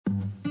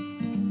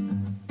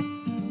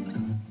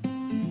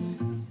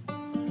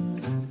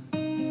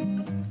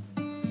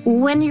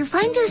When you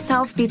find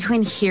yourself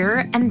between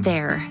here and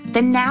there,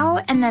 the now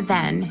and the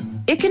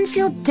then, it can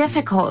feel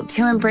difficult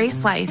to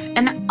embrace life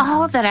and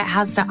all that it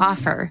has to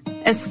offer,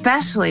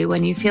 especially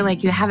when you feel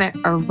like you haven't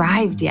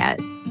arrived yet.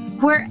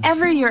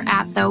 Wherever you're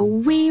at, though,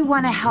 we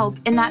want to help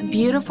in that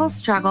beautiful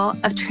struggle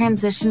of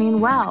transitioning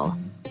well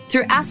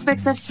through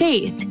aspects of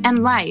faith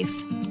and life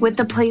with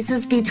The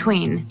Places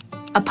Between,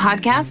 a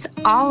podcast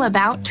all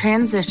about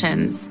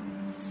transitions.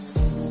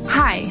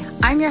 Hi,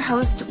 I'm your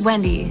host,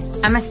 Wendy.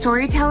 I'm a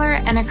storyteller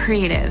and a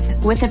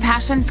creative with a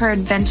passion for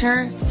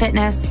adventure,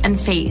 fitness, and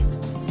faith.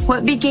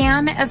 What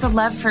began as a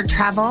love for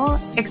travel,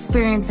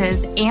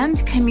 experiences,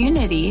 and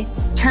community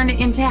turned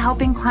into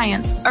helping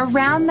clients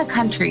around the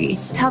country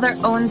tell their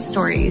own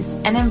stories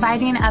and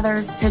inviting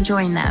others to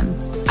join them.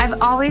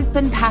 I've always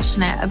been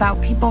passionate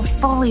about people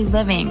fully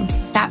living.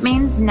 That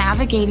means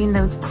navigating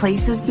those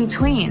places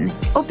between,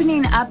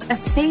 opening up a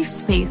safe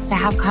space to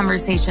have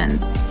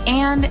conversations,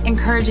 and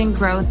encouraging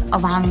growth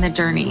along the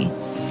journey.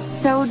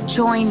 So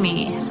join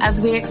me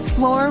as we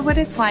explore what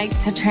it's like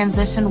to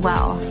transition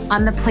well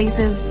on The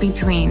Places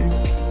Between.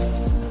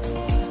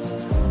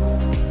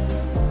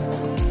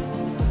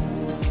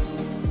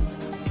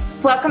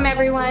 Welcome,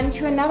 everyone,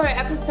 to another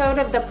episode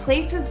of The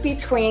Places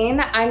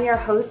Between. I'm your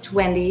host,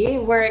 Wendy.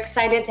 We're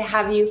excited to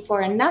have you for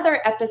another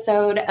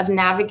episode of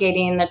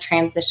navigating the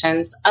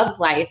transitions of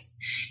life.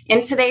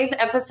 In today's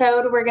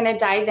episode, we're going to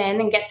dive in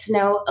and get to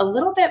know a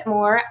little bit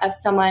more of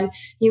someone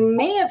you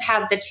may have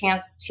had the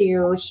chance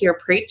to hear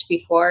preach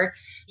before.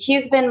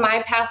 He's been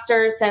my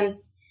pastor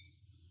since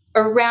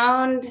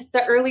around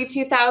the early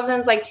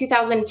 2000s, like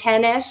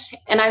 2010-ish,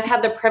 and I've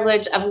had the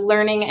privilege of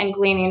learning and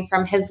gleaning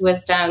from his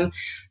wisdom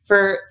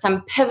for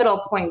some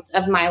pivotal points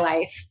of my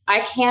life.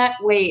 I can't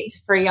wait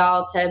for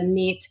y'all to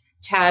meet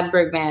Chad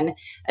Bruegman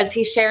as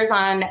he shares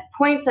on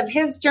points of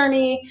his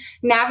journey,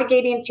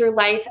 navigating through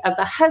life as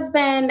a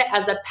husband,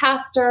 as a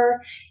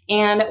pastor.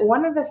 And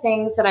one of the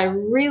things that I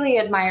really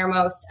admire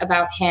most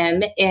about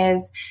him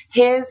is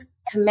his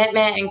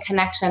commitment and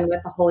connection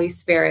with the Holy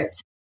Spirit,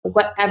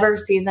 whatever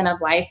season of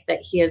life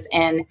that he is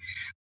in.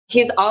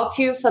 He's all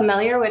too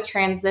familiar with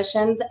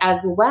transitions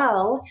as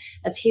well,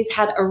 as he's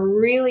had a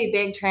really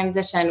big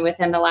transition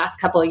within the last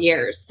couple of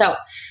years. So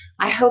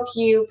I hope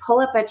you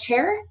pull up a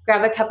chair,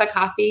 grab a cup of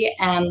coffee,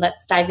 and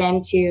let's dive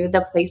into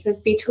The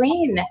Places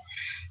Between.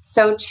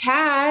 So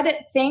Chad,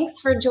 thanks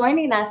for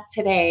joining us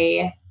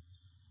today.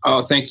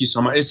 Oh, thank you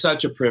so much. It's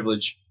such a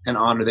privilege and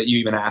honor that you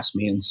even asked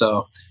me. And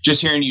so just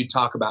hearing you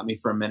talk about me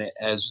for a minute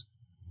as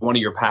one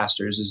of your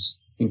pastors is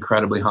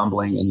incredibly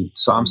humbling. And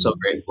so I'm so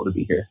grateful to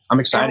be here. I'm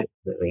excited.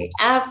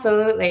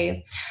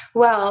 Absolutely.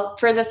 Well,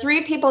 for the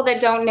three people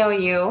that don't know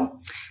you,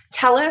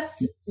 tell us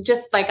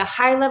just like a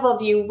high level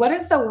view. What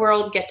does the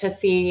world get to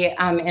see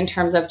in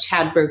terms of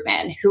Chad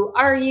Bruegman? Who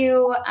are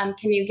you?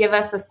 Can you give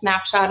us a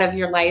snapshot of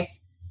your life,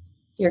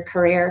 your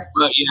career?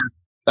 Well, yeah,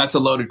 that's a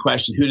loaded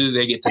question. Who do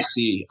they get to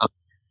see?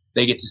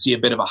 They get to see a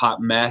bit of a hot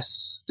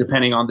mess,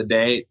 depending on the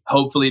day.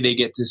 Hopefully they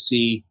get to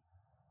see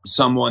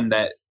someone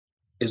that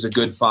is a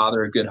good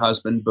father, a good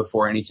husband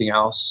before anything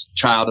else,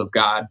 child of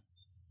God.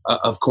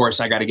 Of course,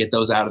 I got to get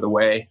those out of the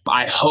way.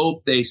 I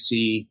hope they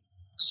see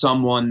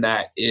someone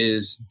that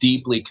is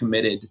deeply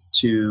committed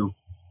to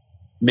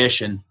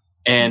mission.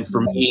 And for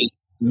me,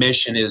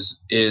 mission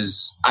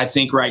is I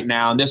think right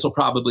now, and this will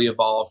probably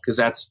evolve because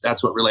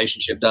that's what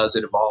relationship does.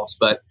 It evolves.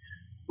 But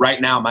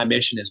right now, my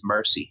mission is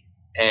mercy.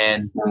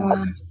 And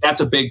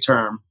that's a big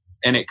term.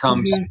 And it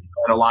comes in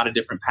a lot of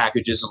different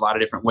packages, a lot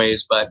of different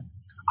ways. But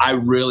I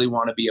really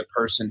want to be a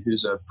person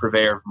who's a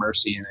purveyor of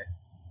mercy and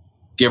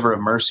a giver of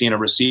mercy and a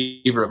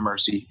receiver of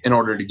mercy in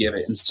order to give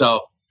it. And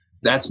so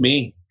that's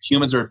me.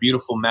 Humans are a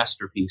beautiful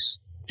masterpiece.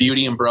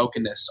 Beauty and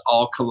brokenness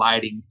all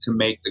colliding to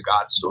make the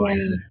God story.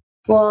 Yeah.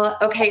 Well,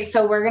 okay,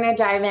 so we're going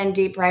to dive in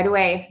deep right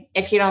away,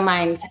 if you don't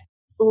mind.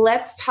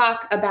 Let's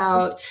talk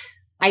about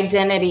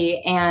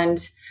identity.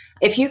 And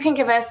if you can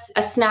give us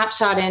a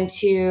snapshot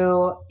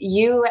into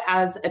you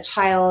as a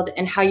child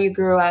and how you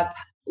grew up,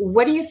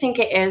 what do you think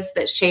it is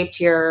that shaped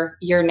your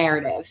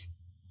narrative?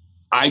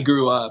 I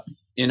grew up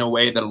in a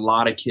way that a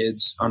lot of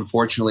kids,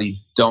 unfortunately,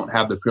 don't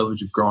have the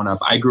privilege of growing up.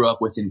 I grew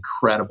up with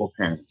incredible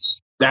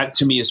parents. That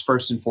to me is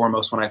first and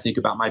foremost when I think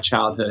about my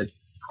childhood.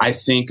 I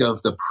think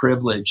of the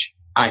privilege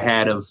I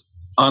had of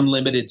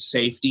unlimited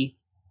safety,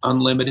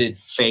 unlimited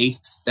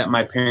faith that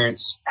my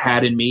parents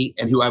had in me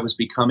and who I was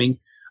becoming.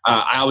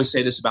 I always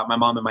say this about my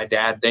mom and my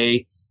dad.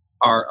 They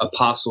are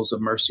apostles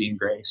of mercy and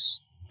grace.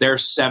 They're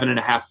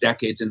 7.5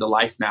 decades into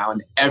life now,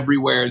 and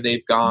everywhere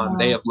they've gone,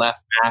 they have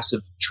left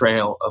massive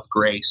trail of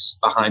grace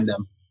behind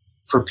them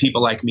for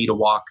people like me to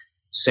walk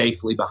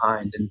safely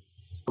behind. And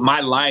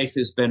my life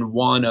has been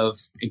one of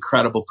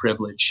incredible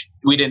privilege.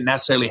 We didn't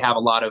necessarily have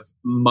a lot of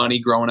money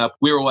growing up.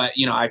 We were what,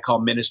 I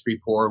call ministry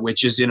poor,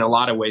 which is in a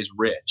lot of ways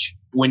rich.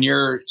 When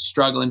you're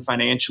struggling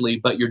financially,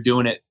 but you're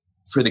doing it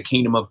for the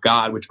kingdom of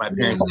God, which my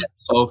parents did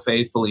so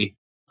faithfully,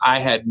 I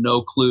had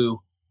no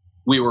clue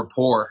we were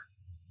poor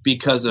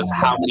because of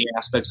how many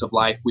aspects of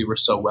life we were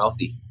so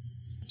wealthy.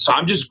 So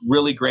I'm just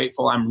really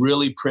grateful. I'm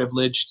really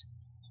privileged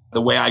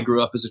the way I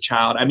grew up as a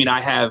child. I mean,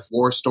 I have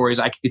war stories.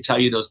 I could tell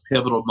you those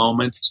pivotal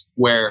moments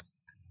where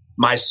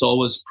my soul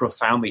was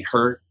profoundly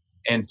hurt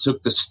and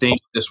took the sting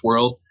of this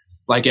world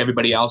like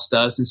everybody else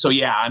does. And so,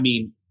 yeah, I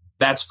mean,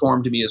 that's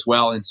formed me as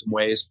well in some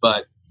ways.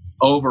 But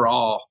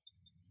overall,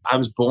 I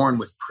was born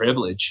with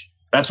privilege.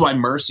 That's why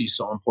mercy is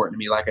so important to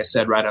me. Like I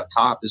said right up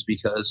top, is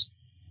because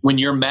when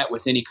you're met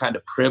with any kind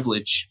of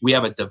privilege, we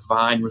have a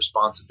divine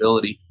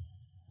responsibility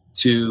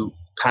to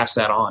pass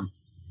that on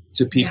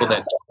to people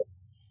that don't.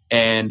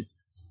 And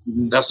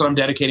that's what I'm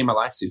dedicating my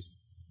life to.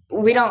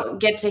 We don't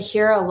get to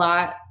hear a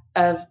lot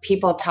of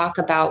people talk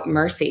about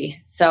mercy.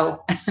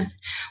 So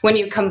when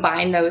you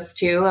combine those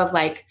two of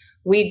like,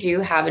 we do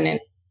have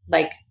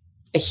a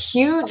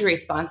huge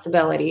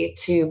responsibility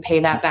to pay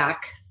that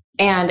back.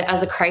 And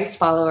as a Christ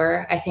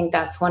follower, I think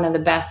that's one of the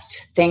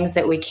best things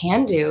that we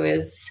can do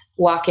is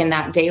walk in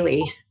that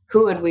daily.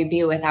 Who would we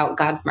be without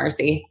God's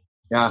mercy?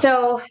 Yeah.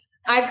 So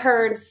I've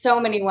heard so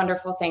many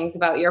wonderful things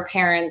about your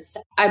parents.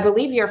 I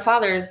believe your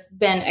father's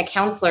been a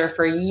counselor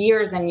for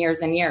years and years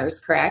and years,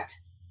 correct?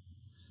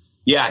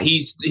 Yeah,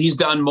 he's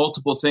done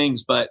multiple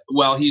things, but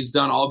while he's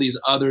done all these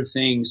other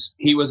things,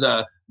 he was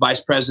a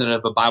vice president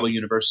of a Bible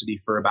university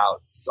for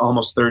about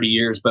almost 30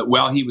 years. But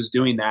while he was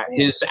doing that,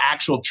 his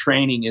actual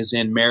training is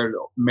in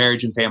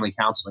marriage and family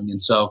counseling.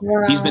 And so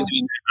he's been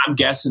doing that, I'm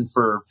guessing,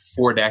 for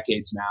 4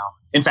 decades now.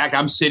 In fact,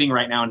 I'm sitting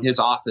right now in his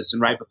office,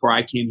 and right before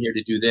I came here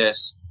to do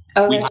this,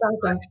 that's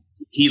awesome.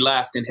 He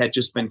left and had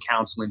just been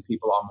counseling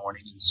people all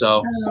morning. And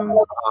so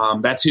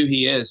that's who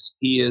he is.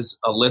 He is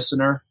a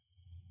listener.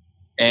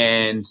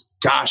 And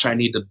gosh, I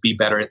need to be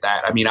better at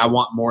that. I mean, I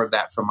want more of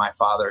that from my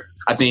father.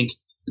 I think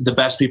the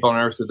best people on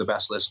earth are the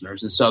best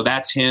listeners. And so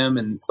that's him.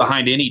 And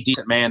behind any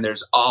decent man,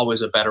 there's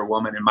always a better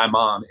woman. And my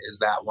mom is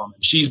that woman.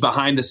 She's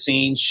behind the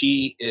scenes.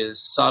 She is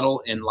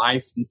subtle in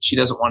life. She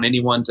doesn't want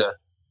anyone to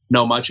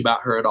know much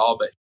about her at all,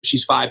 but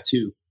she's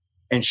 5'2"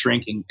 and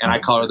shrinking. And I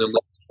call her the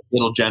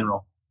little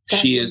general.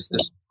 She is the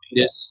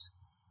sweetest,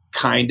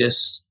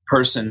 kindest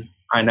person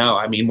I know.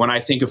 I mean, when I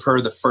think of her,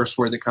 the first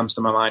word that comes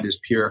to my mind is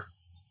pure.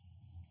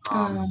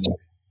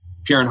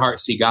 Pure in heart,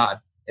 see God.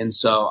 And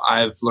so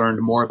I've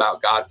learned more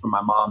about God from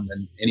my mom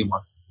than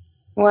anyone.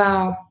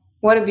 Wow.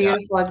 What a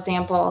beautiful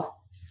example.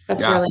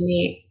 That's really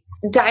neat.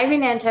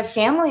 Diving into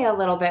family a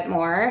little bit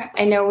more.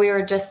 I know we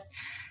were just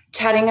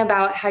chatting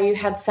about how you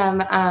had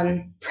some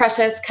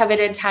precious,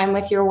 coveted time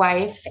with your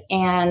wife,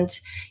 and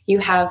you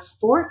have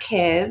 4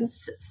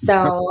 kids.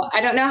 So I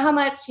don't know how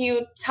much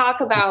you talk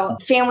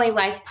about family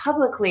life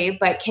publicly,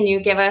 but can you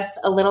give us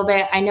a little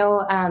bit? I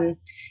know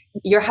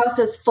your house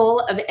is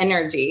full of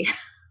energy.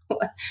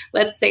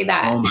 Let's say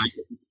that. Oh my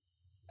goodness.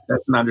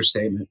 That's an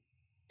understatement.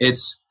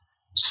 It's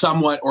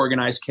somewhat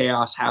organized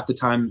chaos half the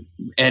time.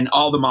 And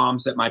all the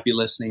moms that might be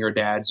listening or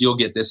dads, you'll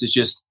get this.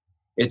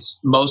 It's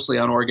mostly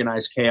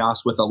unorganized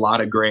chaos with a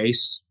lot of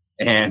grace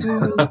and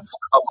a lot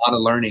of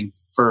learning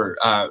for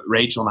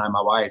Rachel and I,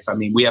 my wife. I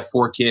mean, we have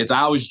 4 kids. I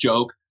always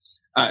joke,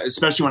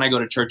 especially when I go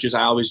to churches,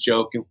 I always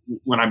joke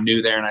when I'm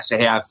new there and I say,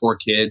 hey, I have 4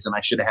 kids and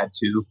I should have had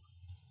 2.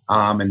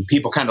 And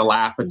people kind of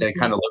laugh, but they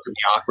kind of look at me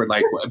awkward,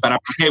 like, but I'm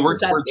okay.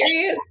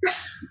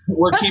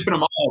 We're keeping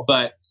them all.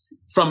 But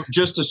from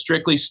just a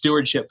strictly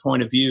stewardship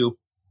point of view,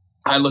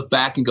 I look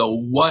back and go,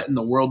 what in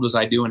the world was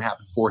I doing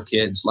having 4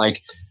 kids?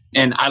 Like,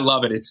 and I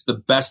love it. It's the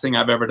best thing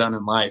I've ever done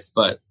in life,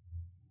 but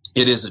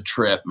it is a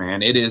trip,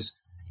 man. It is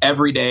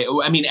every day.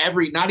 I mean,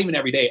 not even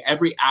every day,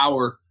 every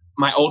hour.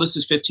 My oldest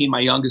is 15.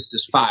 My youngest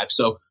is 5.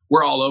 So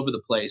we're all over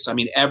the place. I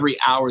mean, every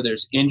hour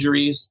there's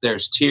injuries,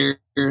 there's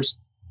tears.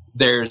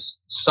 There's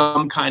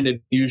some kind of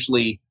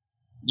usually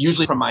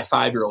from my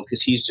 5-year-old,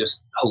 because he's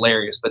just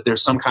hilarious, but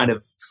there's some kind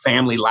of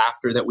family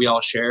laughter that we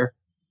all share.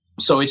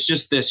 So it's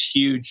just this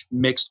huge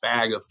mixed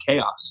bag of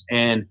chaos,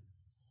 and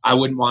I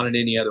wouldn't want it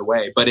any other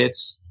way, but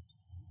it's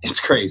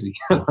crazy.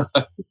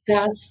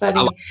 That's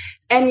funny.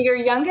 And your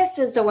youngest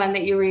is the one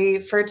that you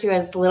refer to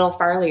as little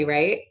Farley,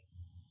 right?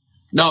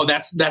 No,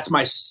 that's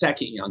my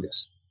second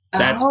youngest.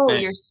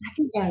 Your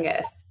second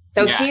youngest.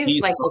 So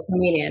he's like a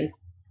comedian.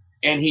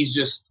 And he's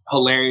just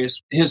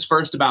hilarious. His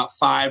first about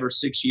 5 or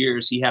 6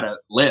 years, he had a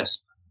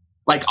lisp.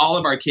 Like all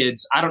of our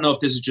kids, I don't know if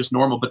this is just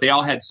normal, but they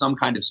all had some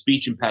kind of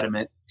speech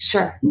impediment.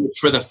 Sure.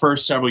 For the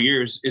first several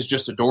years is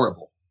just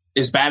adorable.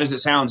 As bad as it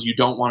sounds, you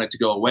don't want it to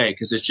go away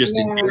because it's just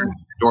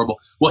adorable.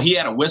 Well, he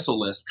had a whistle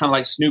lisp, kind of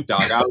like Snoop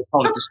Dogg. I would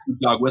call it the Snoop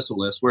Dogg whistle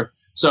lisp.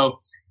 So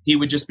he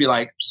would just be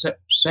like,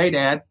 say,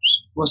 Dad,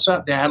 what's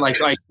up, Dad? Like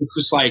it's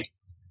just like,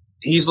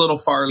 he's little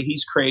Farley.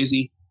 He's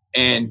crazy.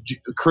 And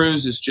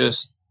Cruz is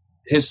just,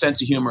 his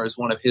sense of humor is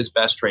one of his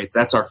best traits.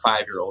 That's our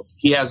 5-year-old.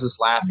 He has us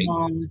laughing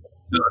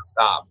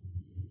nonstop.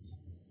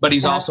 But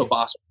he's also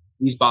boss.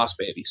 He's boss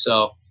baby.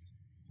 So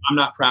I'm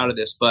not proud of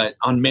this, but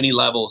on many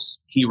levels,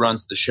 he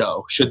runs the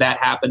show. Should that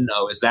happen?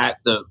 No. Is that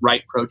the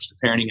right approach to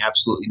parenting?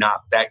 Absolutely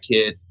not. That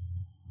kid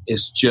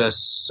is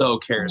just so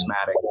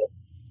charismatic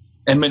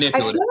and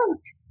manipulative.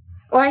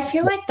 I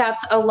feel like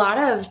that's a lot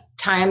of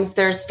times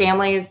there's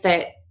families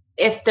that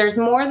if there's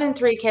more than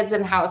 3 kids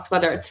in the house,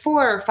 whether it's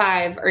 4 or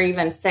 5 or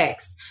even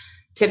 6,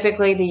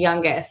 typically the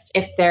youngest,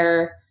 if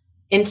they're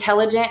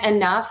intelligent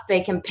enough,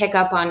 they can pick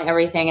up on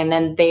everything. And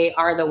then they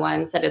are the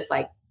ones that it's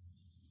like,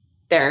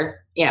 they're,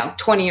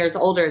 20 years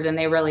older than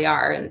they really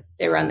are. And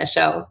they run the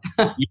show.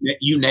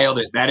 You nailed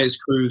it. That is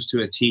Cruz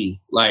to a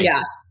T. Like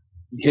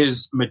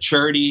his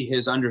maturity,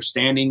 his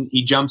understanding,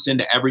 he jumps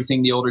into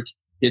everything the older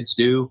kids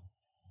do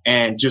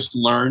and just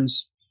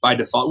learns by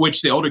default,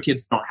 which the older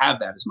kids don't have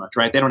that as much,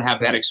 right? They don't have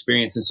that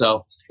experience. And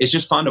so it's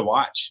just fun to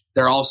watch.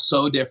 They're all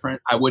so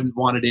different. I wouldn't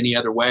want it any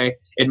other way.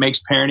 It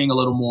makes parenting a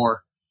little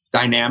more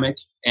dynamic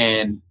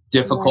and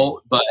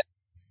difficult, but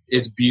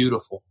it's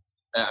beautiful.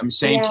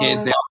 Same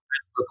kids, they all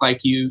look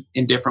like you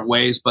in different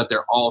ways, but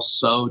they're all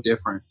so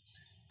different.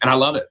 And I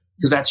love it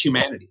because that's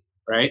humanity,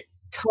 right?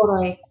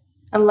 Totally.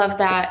 I love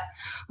that.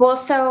 Well,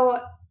 so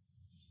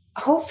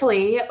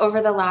hopefully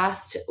over the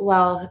last,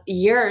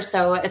 year or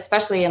so,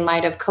 especially in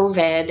light of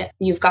COVID,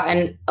 you've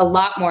gotten a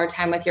lot more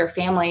time with your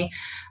family.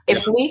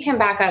 If we can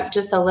back up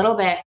just a little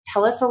bit,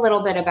 tell us a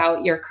little bit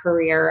about your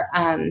career,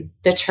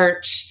 the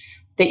church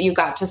that you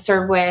got to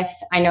serve with.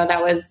 I know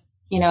that was,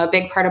 a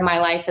big part of my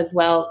life as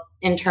well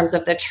in terms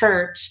of the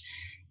church.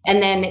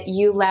 And then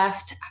you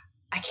left,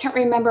 I can't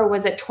remember,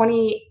 was it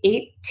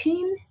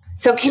 2018?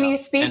 So can you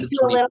speak to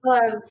a little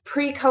of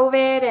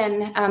pre-COVID?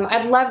 And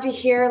I'd love to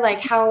hear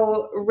like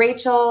how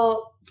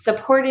Rachel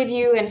supported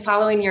you in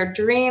following your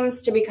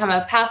dreams to become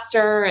a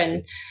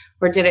pastor,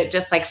 or did it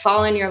just like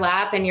fall in your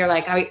lap and you're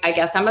like, I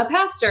guess I'm a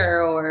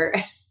pastor? Or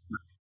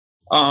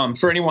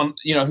for anyone,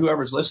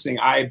 whoever's listening,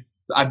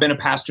 I've been a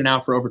pastor now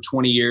for over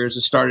 20 years.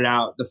 I started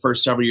out the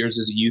first several years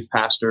as a youth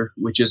pastor,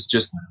 which is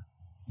just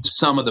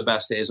some of the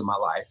best days of my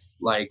life.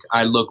 Like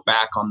I look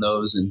back on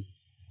those and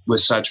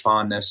with such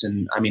fondness.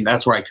 And I mean,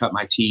 that's where I cut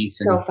my teeth.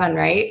 So fun,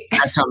 right?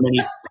 That's how many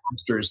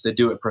pastors that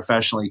do it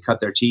professionally cut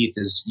their teeth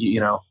is,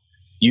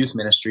 youth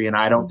ministry. And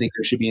I don't think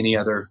there should be any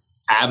other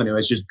avenue.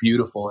 It's just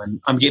beautiful. And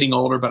I'm getting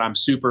older, but I'm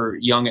super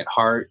young at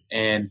heart.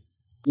 And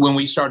when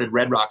we started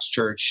Red Rocks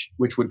Church,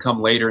 which would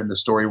come later in the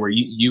story where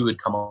you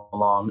would come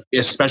along,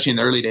 especially in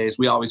the early days,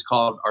 we always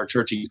called our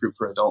church a youth group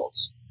for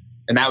adults.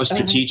 And that was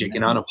strategic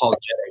and unapologetic.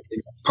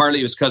 And partly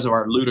it was because of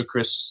our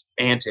ludicrous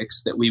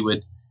antics that we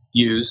would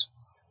use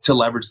to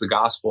leverage the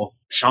gospel.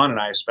 Sean and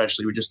I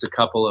especially were just a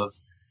couple of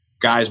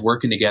guys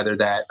working together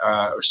that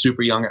are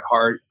super young at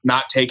heart,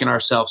 not taking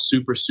ourselves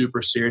super,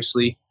 super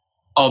seriously,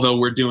 although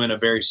we're doing a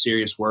very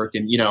serious work.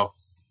 And,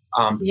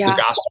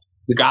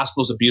 the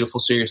gospel is a beautiful,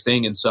 serious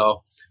thing. And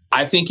so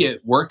I think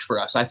it worked for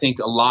us. I think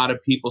a lot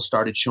of people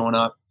started showing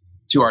up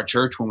to our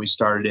church when we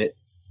started it,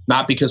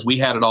 not because we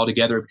had it all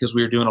together, because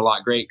we were doing a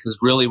lot great. Because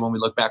really, when we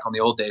look back on the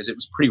old days, it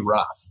was pretty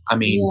rough. I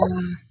mean,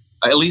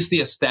 at least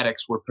the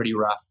aesthetics were pretty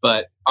rough,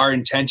 but our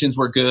intentions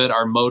were good.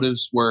 Our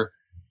motives were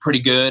pretty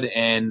good.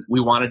 And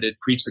we wanted to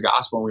preach the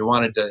gospel and we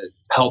wanted to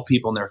help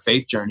people in their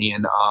faith journey.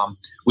 And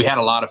we had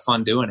a lot of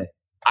fun doing it.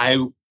 I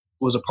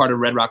was a part of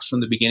Red Rocks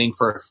from the beginning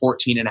for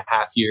 14 and a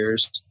half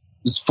years.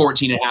 It was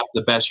 14 and a half of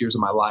the best years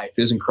of my life.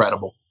 It was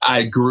incredible.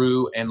 I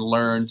grew and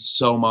learned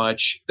so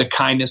much. The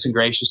kindness and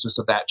graciousness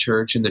of that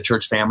church and the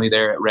church family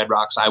there at Red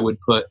Rocks, I would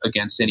put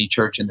against any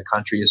church in the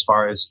country as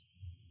far as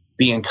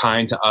being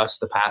kind to us,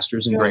 the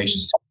pastors, and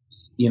gracious to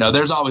us.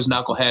 There's always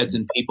knuckleheads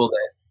and people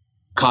that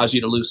cause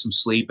you to lose some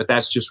sleep, but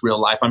that's just real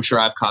life. I'm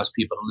sure I've caused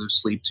people to lose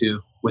sleep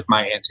too with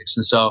my antics.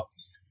 And so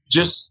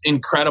just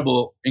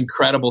incredible,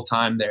 incredible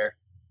time there.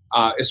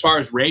 As far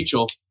as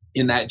Rachel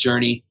in that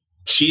journey,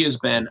 she has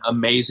been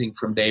amazing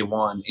from day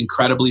one,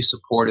 incredibly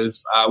supportive.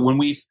 When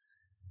we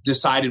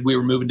decided we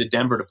were moving to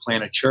Denver to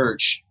plant a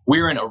church,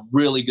 we were in a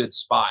really good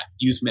spot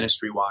youth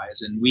ministry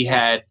wise. And we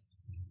had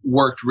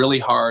worked really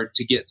hard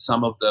to get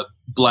some of the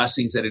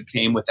blessings that had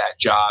came with that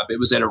job. It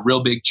was at a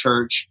real big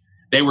church.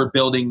 They were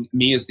building,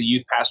 me as the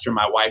youth pastor and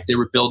my wife, they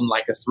were building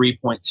like a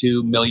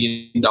 $3.2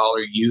 million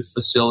youth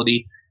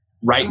facility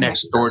right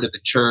next door to the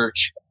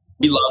church.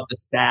 We loved the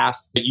staff.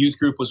 The youth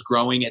group was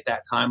growing at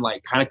that time,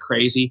 like kind of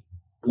crazy.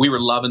 We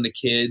were loving the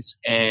kids.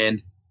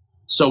 And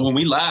so when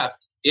we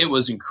left, it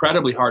was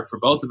incredibly hard for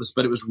both of us,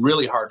 but it was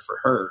really hard for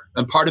her.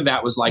 And part of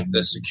that was like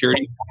the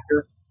security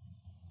factor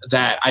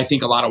that I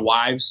think a lot of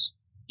wives,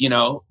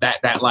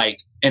 that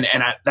like, and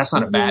that's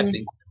not a bad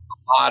thing.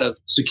 A lot of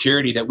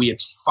security that we had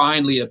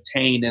finally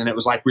obtained. And it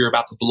was like we were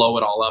about to blow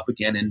it all up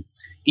again. And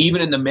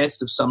even in the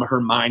midst of some of her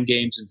mind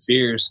games and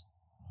fears,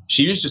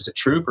 she was just a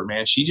trooper,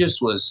 man. She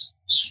just was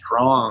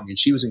strong and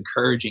she was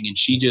encouraging. And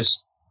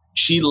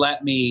she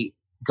let me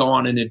go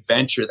on an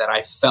adventure that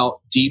I felt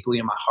deeply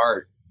in my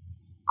heart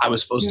I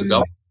was supposed to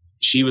go.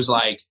 She was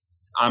like,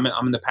 I'm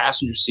in the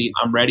passenger seat.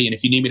 I'm ready. And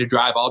if you need me to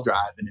drive, I'll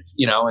drive. And,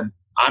 and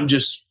I'm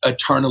just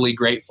eternally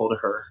grateful to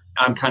her.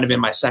 I'm kind of in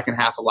my second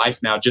half of life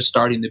now, just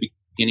starting the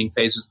beginning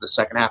phases of the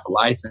second half of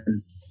life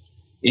and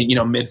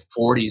in, mid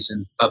 40s.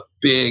 And a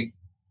big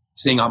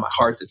thing on my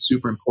heart that's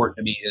super important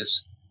to me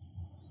is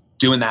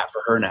doing that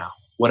for her now,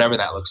 whatever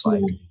that looks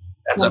like.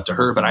 That's up to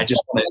her. But I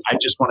just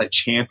want to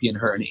champion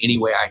her in any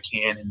way I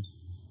can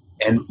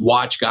and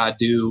watch God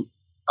do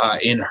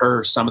in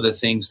her some of the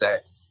things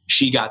that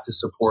she got to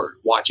support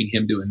watching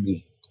him do in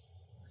me.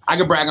 I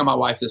could brag on my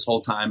wife this whole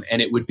time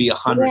and it would be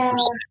 100%.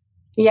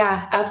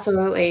 Yeah,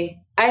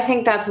 absolutely. I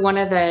think that's one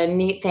of the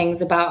neat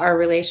things about our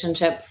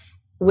relationships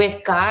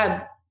with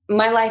God.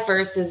 My life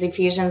verse is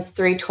Ephesians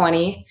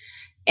 3:20.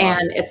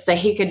 And it's that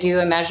he could do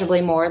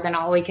immeasurably more than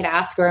all we could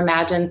ask or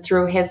imagine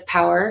through his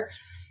power.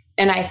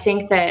 And I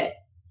think that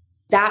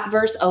that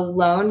verse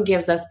alone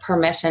gives us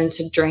permission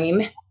to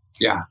dream.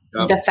 Yeah.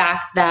 Yep. The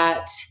fact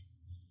that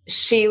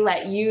she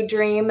let you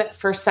dream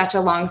for such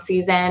a long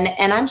season.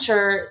 And I'm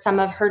sure some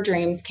of her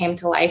dreams came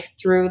to life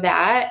through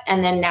that.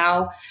 And then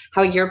now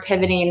how you're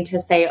pivoting to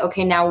say,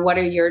 okay, now what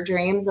are your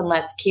dreams? And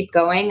let's keep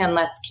going and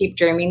let's keep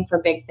dreaming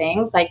for big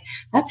things. Like,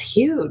 that's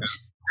huge.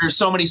 There's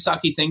so many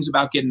sucky things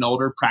about getting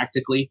older,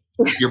 practically.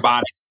 Your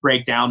body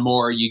break down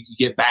more, you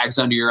get bags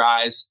under your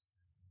eyes,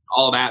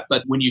 all that.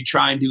 But when you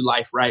try and do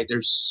life right,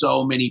 there's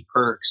so many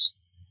perks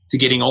to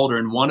getting older.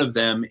 And one of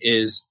them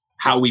is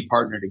how we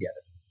partner together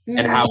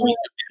and how we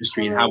do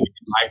ministry and how we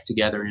do life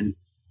together and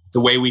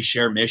the way we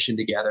share mission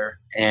together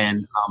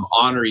and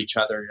honor each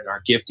other and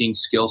our gifting,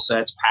 skill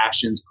sets,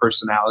 passions,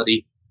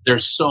 personality.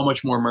 There's so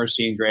much more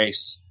mercy and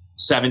grace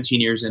 17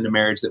 years into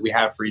marriage that we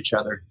have for each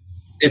other.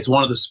 It's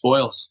one of the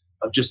spoils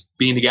of just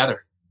being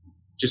together,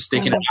 just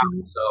sticking it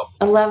out. So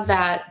I love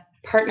that.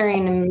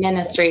 Partnering in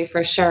ministry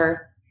for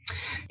sure.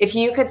 If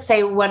you could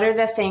say, what are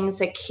the things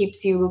that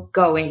keeps you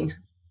going?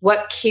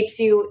 What keeps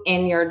you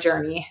in your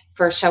journey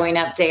for showing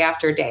up day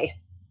after day?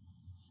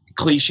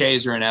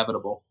 Cliches are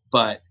inevitable,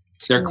 but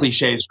they're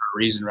cliches for a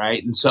reason,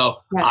 right? And so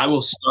I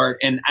will start,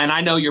 and I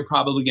know you're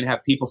probably going to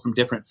have people from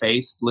different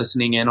faiths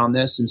listening in on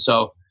this. And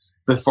so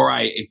before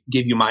I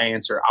give you my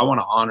answer, I want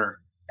to honor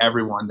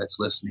everyone that's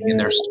listening in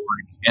their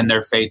story and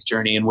their faith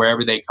journey and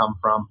wherever they come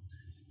from.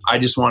 I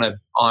just want to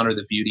honor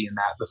the beauty in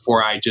that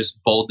before I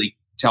just boldly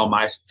tell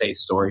my faith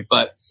story.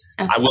 But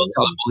I will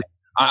tell it.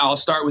 I'll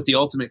start with the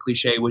ultimate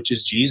cliche, which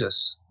is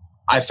Jesus.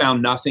 I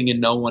found nothing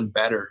and no one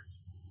better,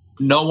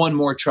 no one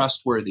more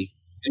trustworthy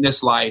in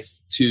this life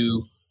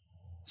to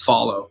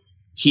follow.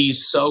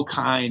 He's so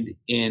kind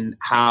in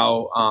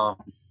how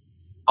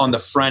on the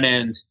front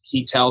end,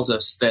 he tells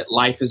us that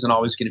life isn't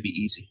always going to be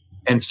easy.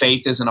 And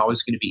faith isn't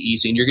always going to be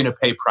easy. And you're going to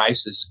pay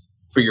prices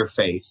for your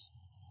faith.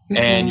 Mm-hmm.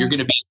 And you're going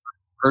to be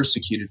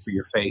persecuted for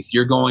your faith.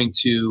 You're going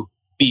to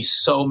be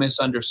so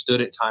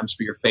misunderstood at times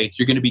for your faith.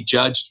 You're going to be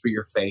judged for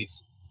your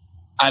faith.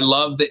 I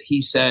love that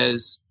he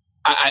says,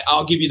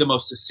 I'll give you the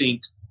most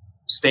succinct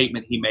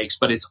statement he makes,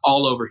 but it's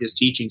all over his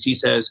teachings. He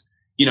says,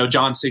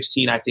 John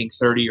 16, I think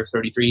 30 or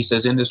 33, he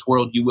says, in this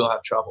world, you will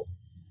have trouble.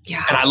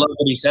 Yeah. And I love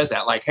that he says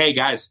that. Like, hey,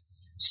 guys,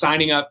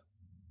 signing up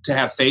to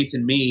have faith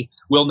in me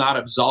will not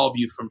absolve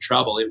you from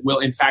trouble. It will,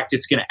 in fact,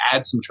 it's going to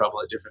add some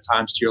trouble at different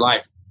times to your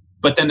life.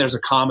 But then there's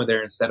a comma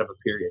there instead of a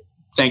period.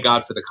 Thank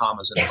God for the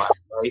commas in the Bible,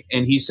 right?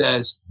 And he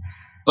says,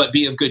 but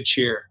be of good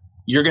cheer.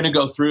 You're going to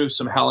go through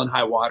some hell and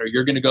high water.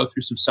 You're going to go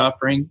through some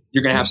suffering.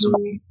 You're going to have some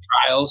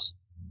trials.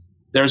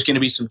 There's going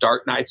to be some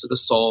dark nights of the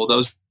soul.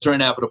 Those are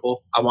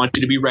inevitable. I want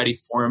you to be ready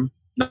for them,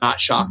 not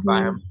shocked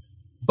by them.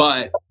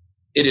 But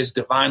it is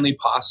divinely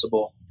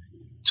possible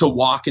to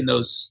walk in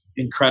those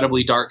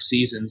incredibly dark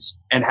seasons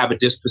and have a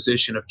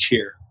disposition of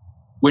cheer,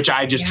 which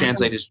I just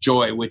translate as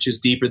joy, which is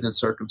deeper than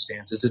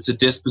circumstances. It's a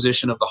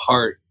disposition of the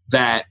heart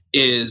that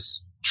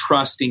is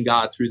trusting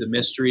God through the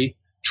mystery,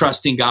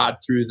 trusting God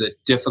through the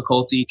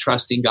difficulty,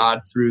 trusting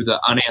God through the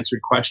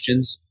unanswered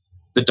questions,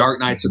 the dark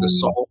nights of the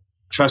soul,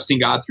 trusting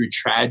God through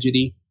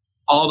tragedy,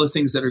 all the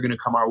things that are going to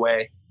come our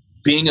way.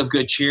 Being of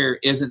good cheer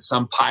isn't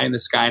some pie in the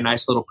sky,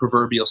 nice little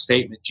proverbial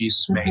statement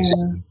Jesus makes.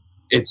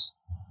 It's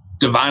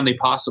divinely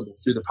possible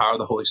through the power of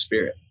the Holy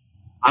Spirit.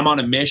 I'm on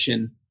a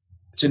mission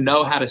to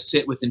know how to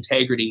sit with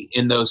integrity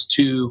in those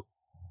two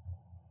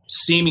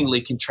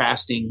seemingly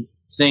contrasting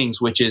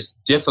things, which is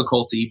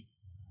difficulty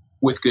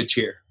with good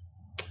cheer.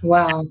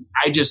 Wow.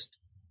 I just,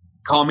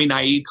 call me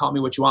naive, call me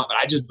what you want, but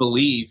I just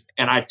believe,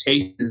 and I've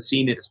tasted and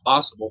seen it as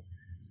possible,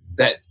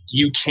 that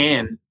you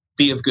can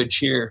be of good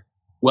cheer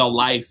while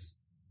life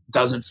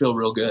doesn't feel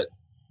real good.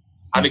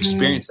 I've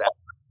experienced that.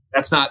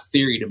 That's not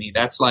theory to me.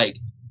 That's like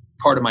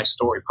part of my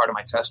story, part of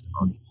my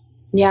testimony.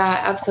 Yeah,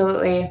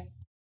 absolutely.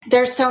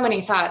 There's so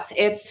many thoughts.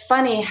 It's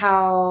funny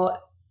how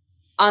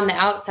on the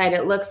outside,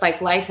 it looks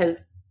like life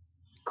is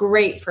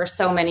great for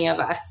so many of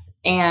us.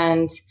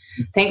 And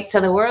thanks to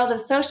the world of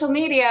social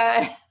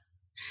media,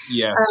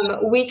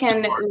 we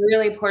can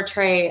really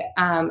portray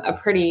a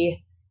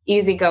pretty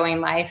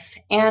easygoing life.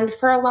 And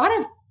for a lot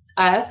of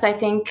us, I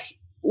think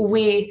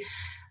we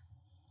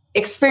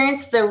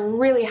experience the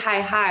really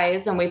high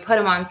highs and we put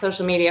them on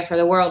social media for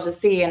the world to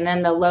see. And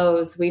then the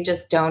lows we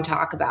just don't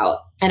talk about.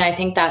 And I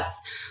think that's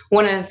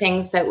one of the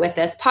things that with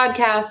this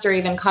podcast or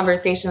even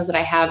conversations that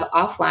I have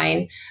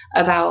offline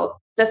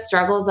about the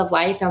struggles of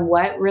life and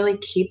what really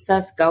keeps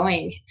us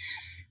going.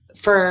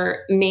 For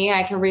me,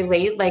 I can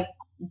relate like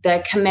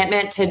the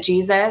commitment to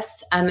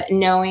Jesus,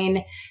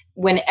 knowing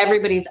when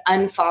everybody's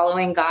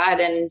unfollowing God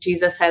and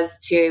Jesus says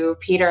to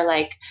Peter,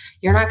 like,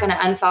 you're not going to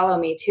unfollow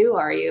me too,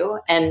 are you?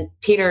 And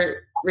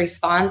Peter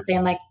responds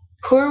saying like,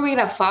 who are we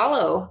to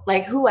follow?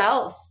 Like, who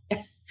else?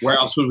 Where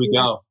else would we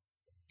go?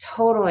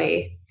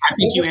 Totally. I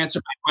think you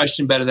answered my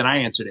question better than I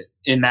answered it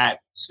in that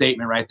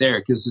statement right there.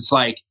 Because it's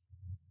like,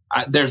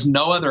 There's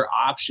no other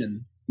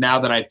option now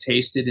that I've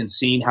tasted and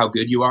seen how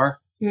good you are.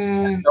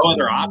 No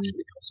other option to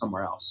go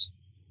somewhere else.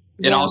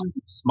 It also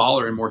is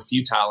smaller and more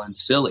futile and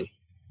silly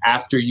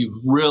after you've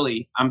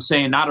really, I'm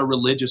saying not a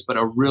religious, but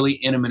a really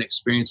intimate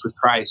experience with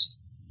Christ,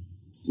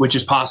 which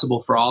is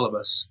possible for all of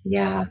us.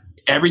 Yeah.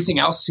 Everything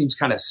else seems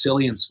kind of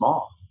silly and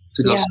small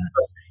to go.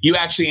 You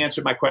actually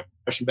answered my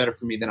question better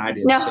for me than I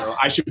did. No. So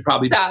I should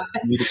probably do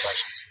the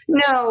questions.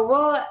 No,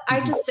 well, I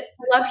just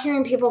love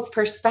hearing people's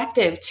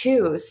perspective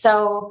too.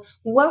 So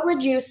what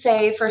would you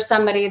say for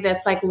somebody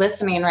that's like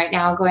listening right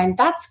now going,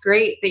 that's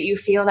great that you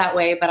feel that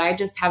way, but I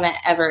just haven't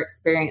ever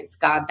experienced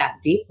God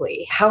that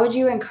deeply. How would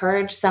you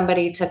encourage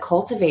somebody to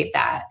cultivate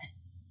that?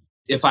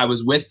 If I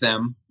was with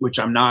them, which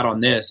I'm not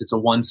on this, it's a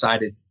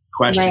one-sided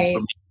question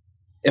for me.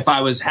 If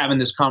I was having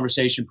this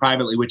conversation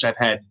privately, which I've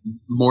had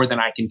more than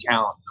I can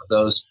count of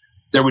those,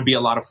 there would be a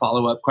lot of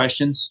follow-up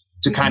questions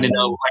to kind of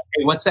know, like,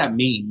 hey, what's that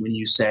mean when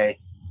you say,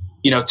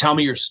 tell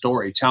me your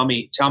story. Tell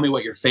me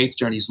what your faith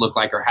journeys look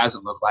like or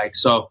hasn't looked like.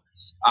 So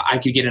I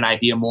could get an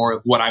idea more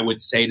of what I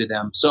would say to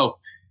them. So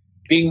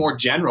being more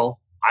general,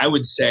 I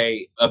would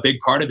say a big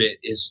part of it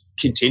is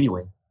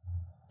continuing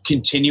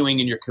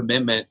in your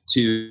commitment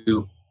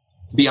to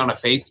be on a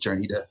faith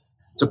journey,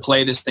 to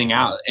play this thing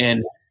out.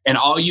 And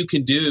all you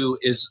can do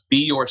is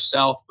be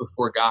yourself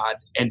before God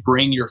and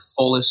bring your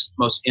fullest,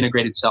 most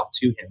integrated self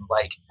to him.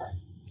 Like,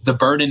 the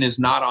burden is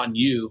not on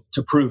you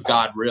to prove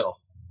God real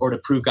or to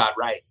prove God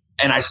right.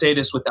 And I say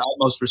this with the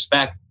utmost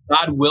respect.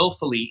 God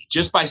willfully,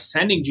 just by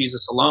sending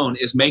Jesus alone,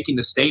 is making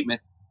the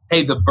statement,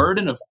 hey, the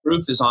burden of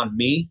proof is on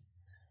me.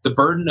 The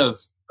burden of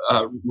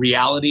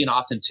reality and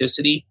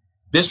authenticity.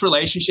 This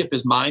relationship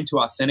is mine to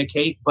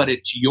authenticate, but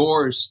it's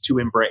yours to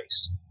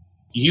embrace.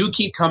 You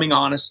keep coming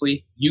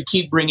honestly. You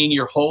keep bringing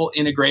your whole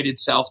integrated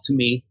self to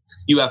me.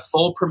 You have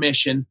full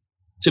permission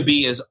to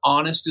be as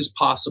honest as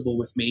possible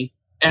with me.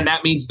 And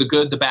that means the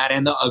good, the bad,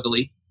 and the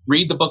ugly.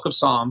 Read the book of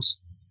Psalms.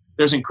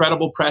 There's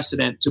incredible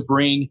precedent to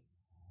bring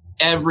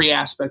every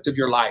aspect of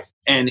your life.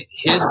 And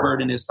his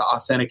burden is to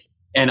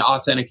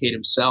authenticate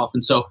himself.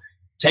 And so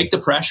take the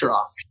pressure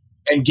off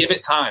and give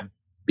it time,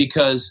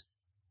 because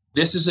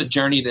this is a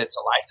journey that's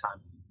a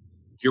lifetime.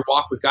 Your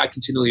walk with God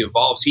continually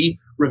evolves. He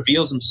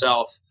reveals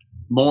himself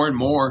more and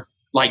more,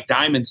 like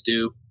diamonds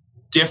do,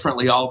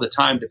 differently all the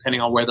time,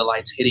 depending on where the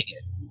light's hitting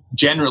it.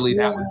 Generally,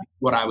 that would be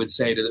what I would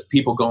say to the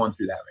people going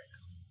through that right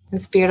now.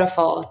 It's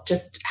beautiful,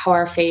 just how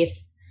our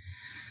faith,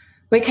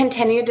 we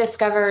continue to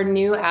discover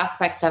new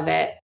aspects of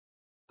it.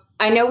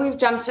 I know we've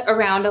jumped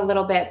around a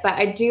little bit, but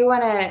I do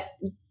want to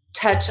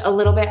touch a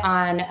little bit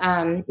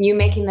on you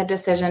making the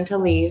decision to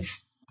leave.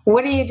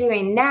 What are you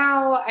doing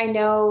now? I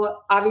know,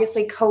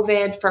 obviously,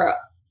 COVID for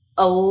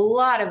a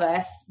lot of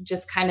us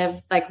just kind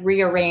of like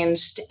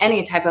rearranged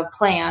any type of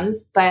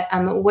plans. But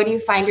what do you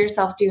find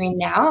yourself doing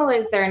now?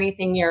 Is there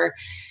anything you're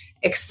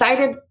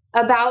excited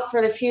about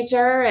for the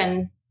future?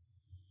 And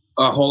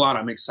a whole lot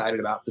I'm excited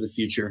about for the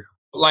future.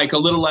 Like a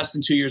little less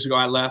than 2 years ago,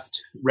 I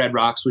left Red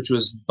Rocks, which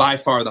was by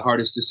far the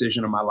hardest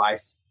decision of my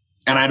life.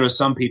 And I know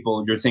some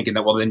people, you're thinking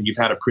that, well, then you've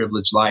had a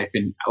privileged life.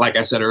 And like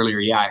I said earlier,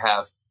 yeah, I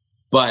have.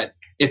 But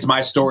it's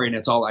my story and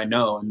it's all I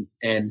know.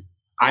 And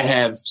I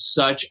have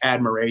such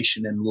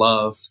admiration and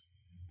love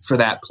for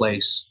that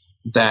place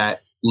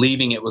that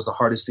leaving it was the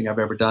hardest thing I've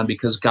ever done,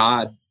 because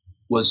God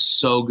was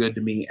so good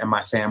to me and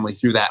my family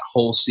through that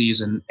whole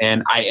season.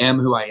 And I am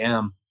who I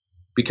am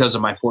because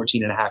of my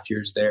 14 and a half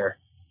years there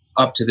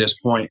up to this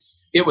point.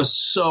 It was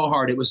so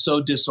hard. It was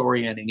so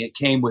disorienting. It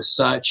came with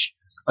such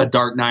a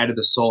dark night of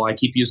the soul. I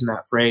keep using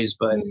that phrase,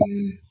 but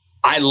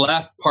I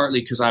left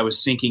partly because I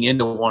was sinking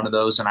into one of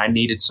those and I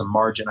needed some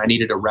margin. I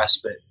needed a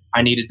respite.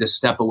 I needed to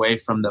step away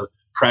from the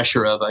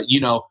pressure of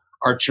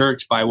our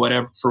church,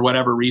 for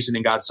whatever reason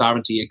in God's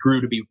sovereignty, it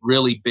grew to be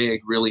really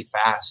big, really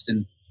fast.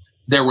 And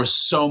there were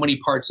so many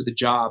parts of the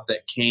job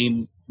that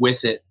came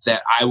with it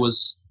that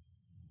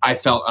I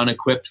felt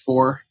unequipped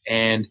for,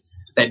 and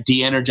that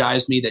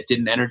de-energized me, that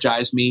didn't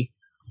energize me.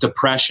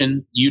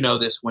 Depression, you know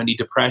this, Wendy,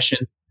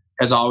 depression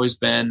has always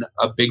been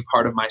a big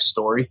part of my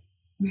story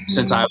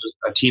since I was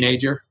a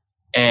teenager.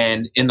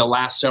 And in the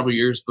last several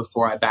years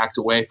before I backed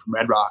away from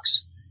Red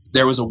Rocks,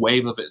 there was a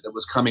wave of it that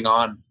was coming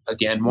on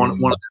again, one of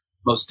the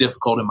most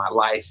difficult in my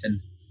life. And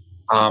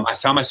I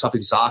found myself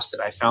exhausted.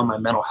 I found my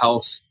mental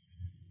health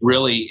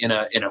really in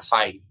a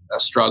fight, a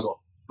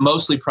struggle,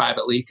 mostly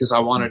privately, because I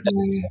wanted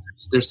to,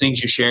 there's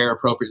things you share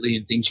appropriately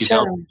and things you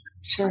don't.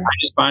 Sure. I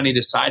just finally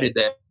decided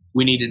that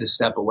we needed to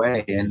step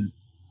away. And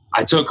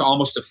I took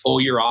almost a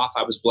full year off.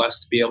 I was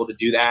blessed to be able to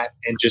do that.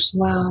 And just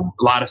a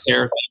lot of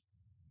therapy,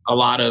 a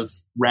lot of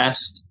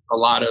rest, a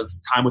lot of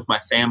time with my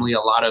family, a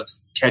lot of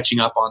catching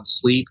up on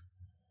sleep,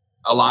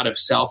 a lot of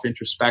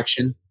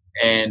self-introspection,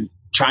 and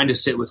trying to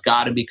sit with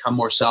God and become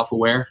more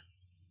self-aware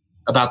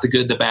about the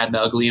good, the bad, and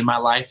the ugly in my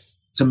life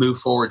to move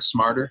forward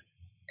smarter.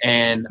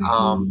 And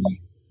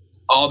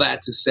all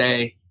that to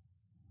say,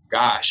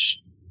 gosh,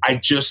 I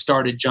just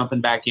started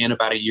jumping back in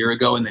about a year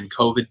ago, and then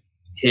COVID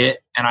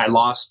hit and I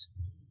lost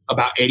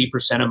about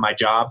 80% of my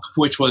job,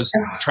 which was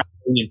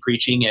traveling and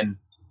preaching. And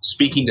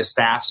speaking to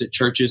staffs at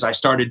churches. I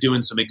started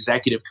doing some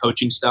executive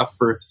coaching stuff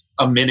for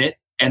a minute,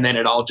 and then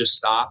it all just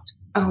stopped.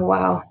 Oh,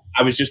 wow.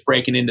 I was just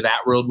breaking into that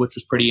world, which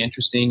was pretty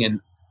interesting. And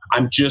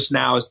I'm just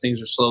now, as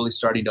things are slowly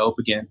starting to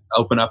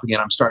open up again,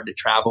 I'm starting to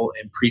travel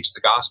and preach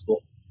the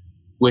gospel,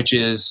 which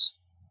is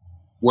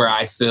where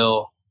I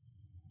feel,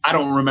 I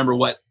don't remember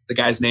what the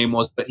guy's name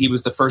was, but he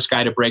was the first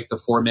guy to break the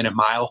 4-minute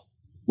mile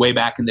way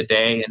back in the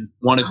day. And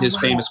one of his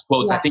famous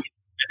quotes, I think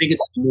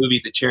it's the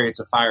movie, The Chariots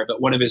of Fire,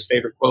 but one of his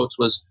favorite quotes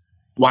was,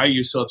 "Why are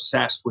you so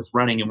obsessed with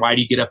running? And why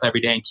do you get up every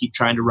day and keep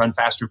trying to run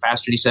faster and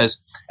faster?" And he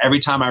says, "Every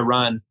time I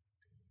run,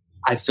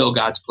 I feel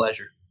God's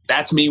pleasure."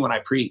 That's me when I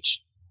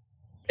preach.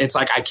 It's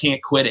like, I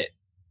can't quit it.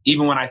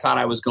 Even when I thought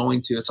I was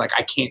going to, it's like,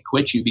 I can't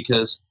quit you,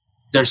 because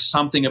there's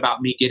something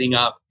about me getting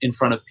up in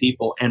front of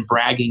people and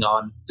bragging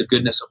on the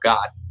goodness of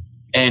God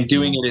and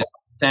doing it as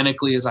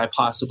authentically as I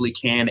possibly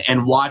can,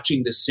 and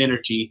watching the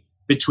synergy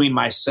between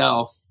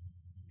myself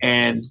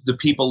and the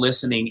people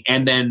listening,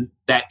 and then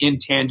that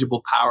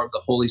intangible power of the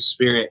Holy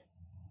Spirit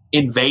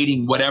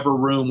invading whatever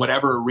room,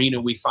 whatever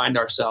arena we find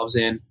ourselves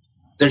in.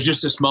 There's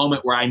just this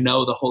moment where I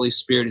know the Holy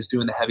Spirit is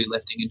doing the heavy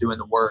lifting and doing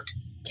the work.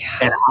 Yeah.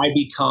 And I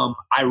become,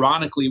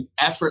 ironically,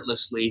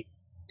 effortlessly,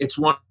 it's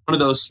one of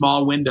those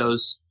small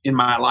windows in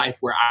my life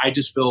where I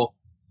just feel,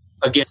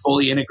 again,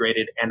 fully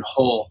integrated and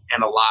whole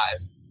and alive.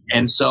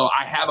 And so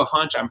I have a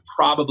hunch I'm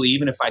probably,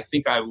 even if I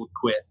think I would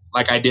quit,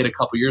 like I did a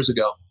couple years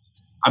ago,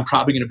 I'm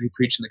probably going to be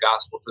preaching the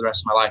gospel for the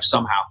rest of my life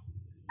somehow.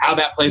 How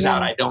that plays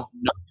out, I don't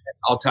know.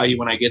 I'll tell you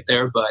when I get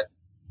there, but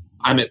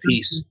I'm at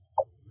peace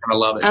and I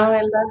love it. Oh,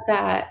 I love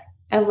that.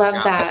 I love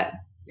that.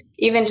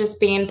 Even just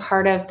being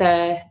part of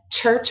the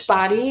church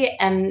body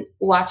and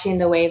watching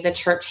the way the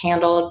church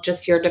handled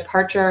just your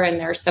departure and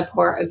their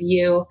support of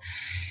you.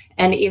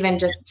 And even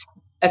just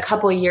a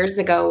couple of years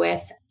ago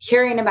with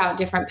hearing about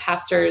different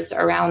pastors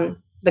around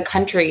the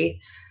country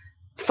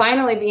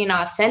finally being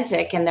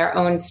authentic in their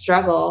own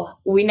struggle.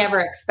 We never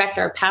expect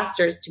our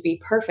pastors to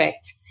be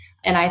perfect.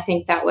 And I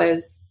think that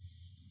was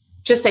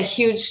just a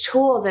huge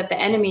tool that the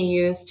enemy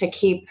used to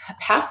keep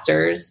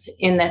pastors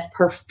in this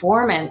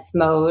performance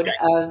mode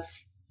of,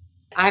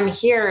 I'm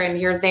here and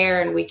you're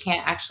there, and we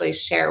can't actually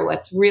share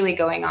what's really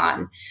going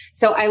on.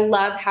 So I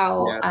love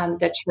how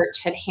the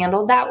church had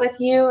handled that with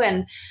you.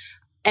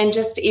 And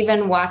just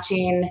even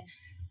watching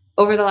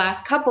over the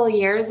last couple of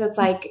years, it's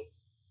like,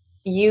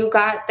 you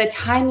got the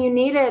time you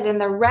needed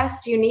and the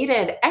rest you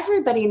needed.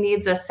 Everybody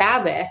needs a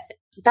Sabbath.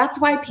 That's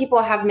why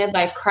people have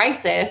midlife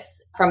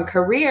crisis from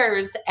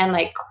careers and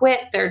like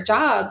quit their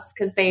jobs,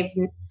 because they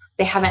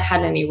haven't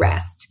had any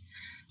rest.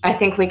 I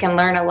think we can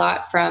learn a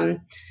lot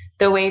from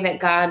the way that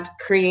God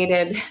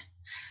created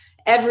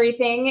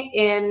everything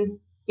in,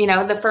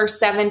 the first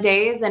 7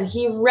 days, and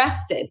he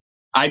rested.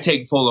 I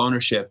take full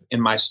ownership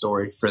in my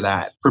story for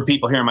that. For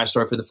people hearing my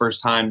story for the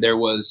first time, that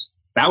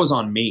was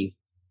on me.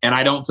 And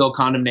I don't feel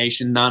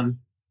condemnation, none,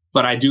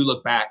 but I do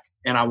look back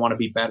and I want to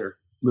be better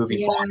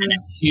moving forward. And a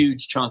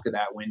huge chunk of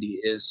that, Wendy,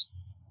 is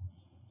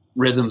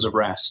rhythms of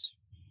rest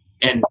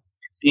and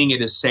seeing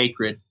it as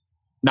sacred,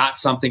 not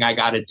something I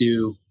got to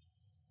do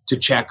to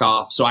check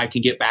off so I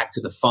can get back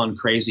to the fun,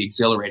 crazy,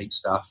 exhilarating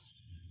stuff.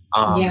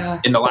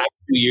 In the last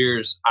 2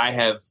 years, I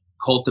have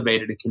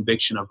cultivated a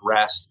conviction of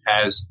rest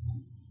as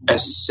a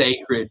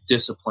sacred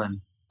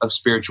discipline of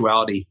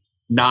spirituality,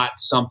 not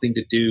something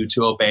to do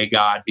to obey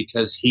God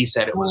because he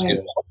said it was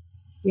good.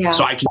 Yeah.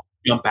 So I can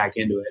jump back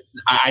into it.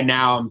 I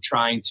now am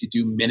trying to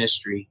do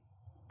ministry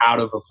out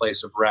of a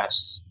place of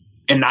rest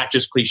and not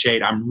just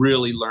cliched. I'm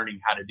really learning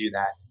how to do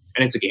that.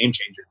 And it's a game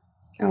changer.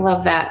 I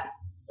love that.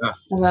 Yeah.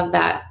 I love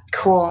that.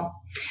 Cool.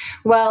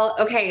 Well,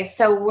 okay.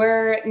 So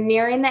we're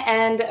nearing the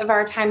end of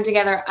our time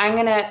together. I'm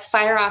going to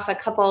fire off a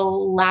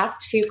couple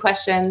last few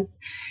questions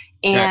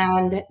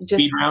and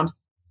just speed round.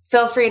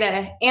 Feel free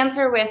to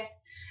answer with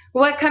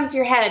what comes to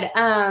your head.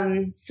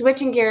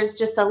 Switching gears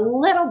just a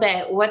little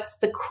bit. What's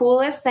the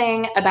coolest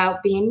thing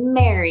about being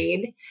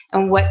married,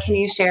 and what can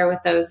you share with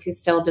those who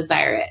still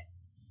desire it?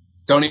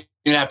 Don't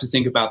even have to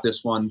think about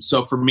this one.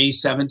 So for me,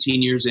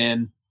 17 years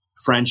in,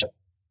 friendship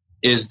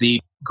is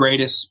the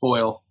greatest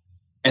spoil.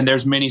 And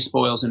there's many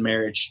spoils in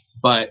marriage,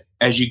 but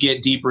as you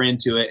get deeper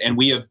into it, and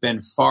we have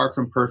been far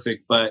from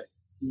perfect, but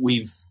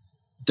we've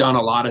done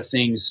a lot of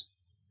things,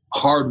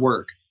 hard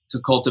work to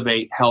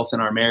cultivate health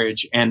in our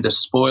marriage. And the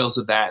spoils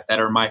of that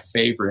are my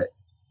favorite,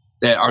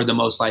 that are the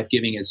most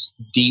life-giving, is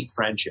deep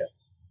friendship.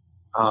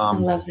 I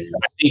love it.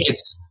 I think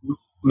it's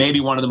maybe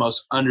one of the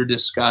most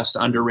under-discussed,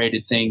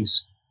 underrated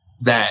things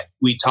that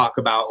we talk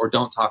about or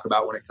don't talk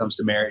about when it comes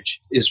to marriage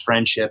is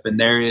friendship. And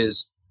there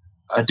is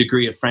a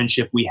degree of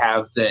friendship we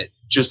have that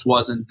just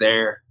wasn't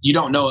there. You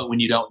don't know it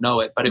when you don't know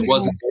it, but it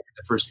wasn't there in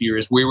the first few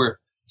years. We were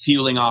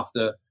fueling off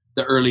the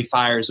early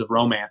fires of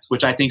romance,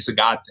 which I think is a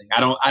God thing.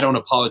 I don't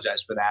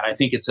apologize for that. I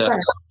think it's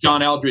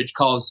John Eldridge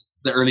calls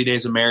the early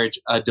days of marriage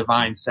a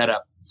divine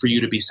setup for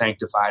you to be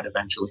sanctified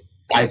eventually.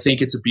 I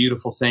think it's a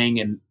beautiful thing,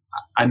 and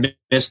I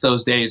miss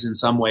those days in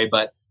some way,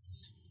 but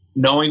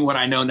knowing what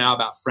I know now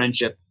about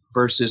friendship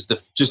versus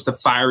the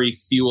fiery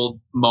fueled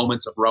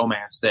moments of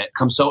romance that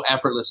come so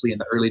effortlessly in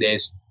the early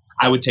days,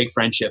 I would take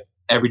friendship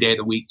every day of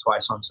the week,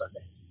 twice on Sunday.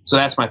 So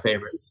that's my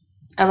favorite.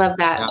 I love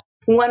that. Yeah.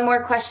 One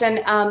more question.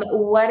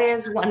 What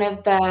is one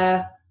of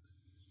the,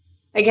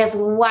 I guess,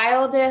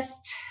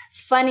 wildest,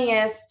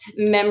 funniest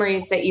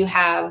memories that you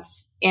have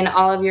in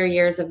all of your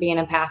years of being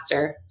a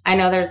pastor? I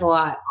know there's a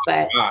lot,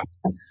 but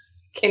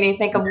can you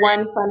think of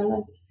one funny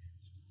one?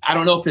 I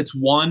don't know if it's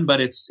one,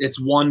 but it's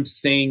one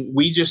thing.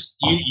 We just,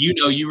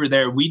 you were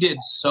there. We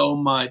did so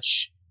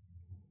much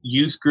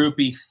youth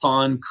groupy,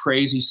 fun,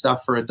 crazy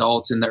stuff for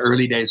adults in the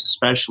early days,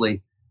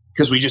 especially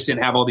because we just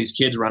didn't have all these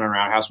kids running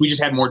around our house. We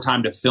just had more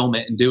time to film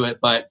it and do it.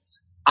 But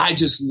I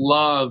just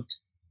loved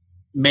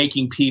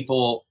making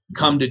people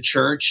come to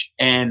church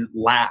and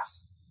laugh.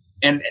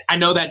 And I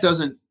know that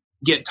doesn't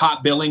get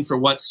top billing for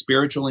what's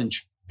spiritual in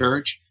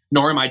church,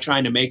 nor am I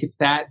trying to make it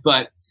that.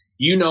 But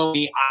you know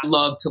me, I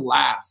love to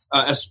laugh,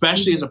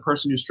 especially as a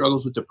person who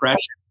struggles with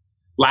depression.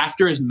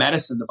 Laughter is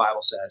medicine, the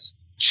Bible says.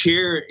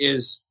 Cheer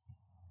is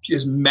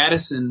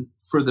medicine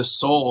for the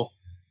soul.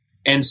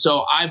 And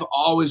so I've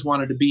always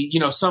wanted to be,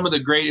 some of the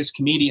greatest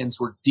comedians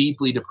were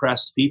deeply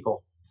depressed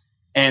people.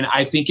 And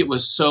I think it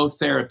was so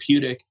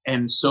therapeutic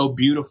and so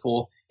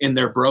beautiful in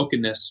their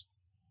brokenness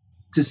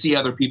to see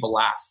other people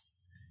laugh.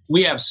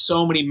 We have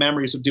so many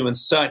memories of doing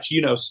such,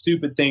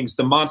 stupid things.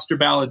 The Monster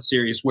Ballad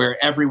series, where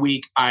every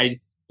week I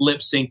lip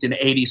synced an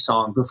 80s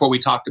song before we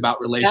talked about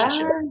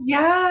relationships.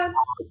 Yeah,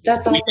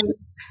 that's awesome.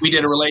 We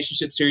did a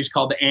relationship series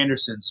called The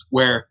Andersons,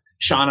 where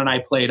Sean and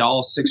I played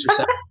all 6 or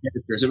 7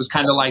 characters. It was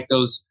kind of like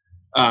those,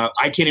 I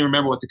can't even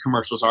remember what the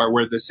commercials are,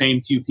 where the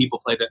same few people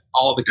play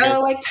all the characters.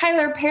 Oh, like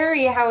Tyler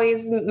Perry, how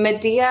he's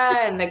Medea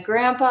and the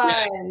grandpa.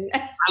 Yeah. And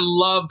I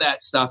love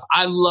that stuff.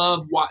 I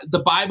love the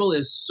Bible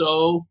is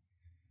so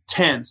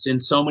tense in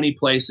so many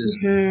places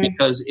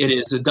because it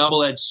is a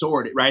double-edged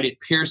sword, right? It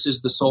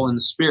pierces the soul and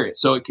the spirit,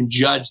 so it can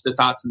judge the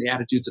thoughts and the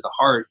attitudes of the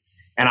heart.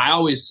 And I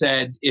always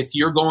said, if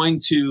you're going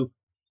to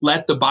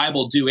let the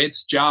Bible do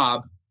its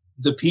job,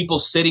 the people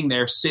sitting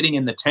there, sitting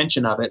in the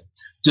tension of it,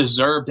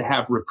 deserve to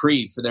have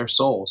reprieve for their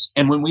souls.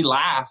 And when we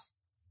laugh,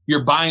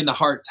 you're buying the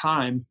heart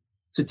time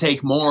to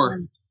take more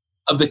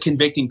of the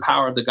convicting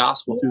power of the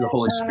gospel through the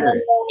Holy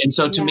Spirit. And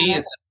so to me,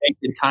 it's a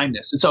sacred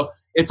kindness. And so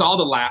it's all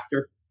the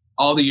laughter,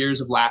 all the years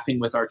of laughing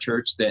with our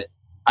church that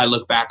I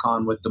look back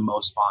on with the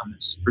most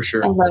fondness, for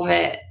sure. I love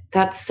it.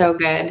 That's so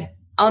good.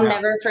 I'll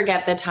never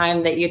forget the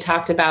time that you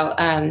talked about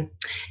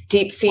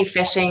deep sea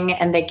fishing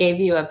and they gave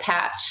you a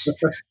patch,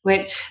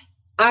 which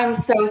I'm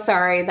so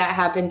sorry that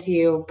happened to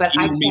you, but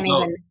I can't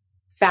even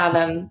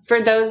fathom.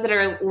 For those that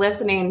are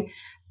listening,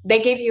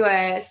 they gave you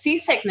a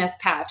seasickness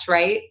patch,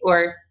 right?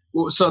 Or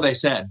so they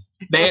said.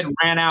 They had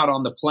ran out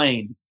on the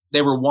plane.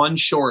 They were one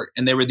short,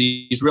 and they were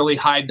these really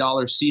high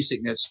dollar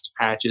seasickness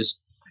patches.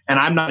 And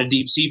I'm not a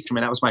deep sea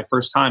fisherman. That was my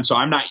first time. So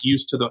I'm not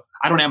used to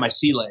I don't have my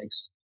sea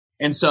legs.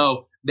 And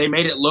so they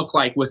made it look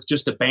like with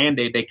just a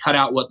Band-Aid, they cut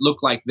out what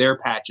looked like their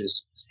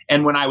patches.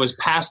 And when I was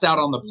passed out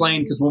on the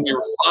plane, because when we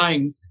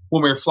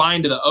were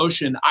flying to the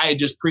ocean, I had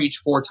just preached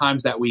 4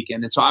 times that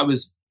weekend. And so I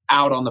was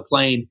out on the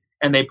plane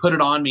and they put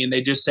it on me and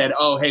they just said,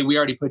 oh, hey, we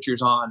already put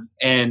yours on.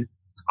 And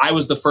I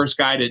was the first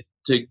guy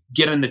to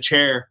get in the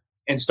chair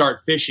and start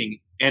fishing.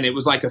 And it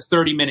was like a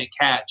 30-minute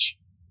catch.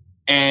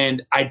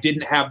 And I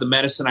didn't have the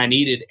medicine I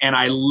needed. And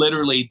I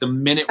literally, the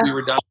minute we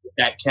were done with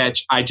that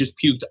catch, I just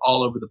puked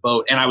all over the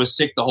boat. And I was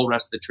sick the whole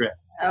rest of the trip.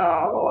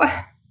 Oh.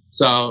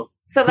 So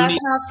that's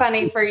not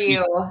funny for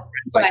you.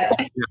 But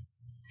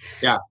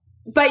yeah.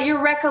 But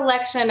your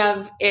recollection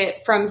of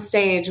it from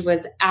stage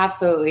was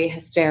absolutely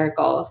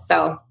hysterical.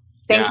 So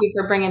thank you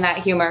for bringing that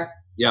humor.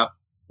 Yeah.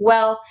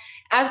 Well,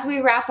 as we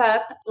wrap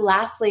up,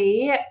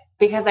 lastly,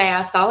 because I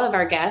ask all of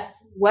our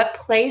guests, what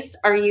place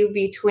are you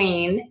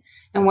between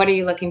and what are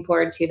you looking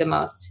forward to the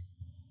most?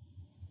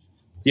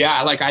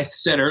 Yeah, like I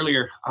said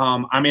earlier,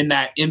 I'm in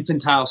that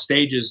infantile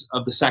stages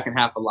of the second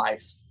half of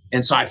life.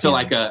 And so I feel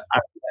like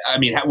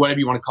whatever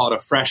you want to call it, a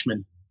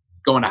freshman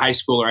going to high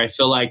school, or I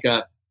feel like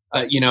a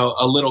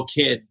little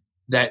kid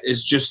that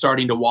is just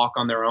starting to walk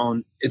on their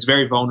own. It's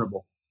very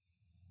vulnerable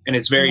and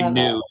it's very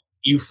new.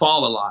 You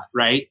fall a lot,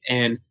 right?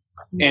 And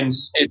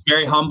it's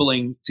very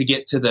humbling to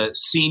get to the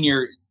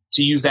senior,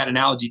 to use that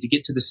analogy, to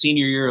get to the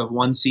senior year of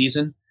one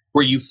season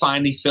where you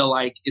finally feel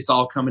like it's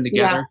all coming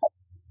together. Yeah.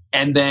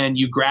 And then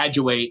you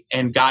graduate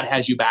and God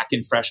has you back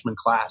in freshman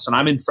class. And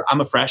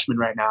I'm a freshman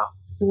right now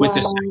with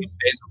the second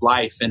phase of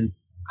life. And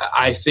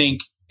I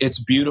think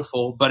it's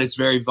beautiful, but it's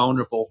very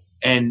vulnerable.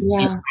 And you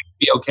have to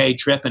be okay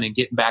tripping and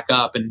getting back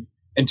up and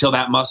until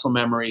that muscle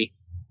memory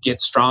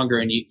gets stronger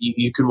and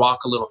you can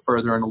walk a little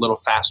further and a little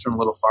faster and a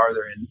little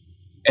farther.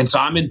 And so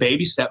I'm in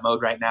baby step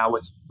mode right now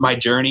with my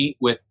journey,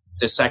 with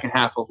the second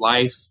half of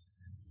life,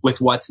 with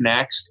what's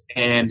next.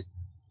 And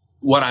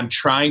what I'm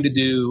trying to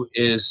do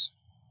is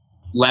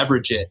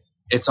leverage it.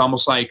 It's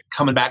almost like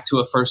coming back to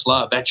a first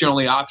love. That's your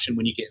only option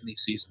when you get in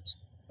these seasons.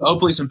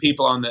 Hopefully some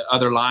people on the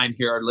other line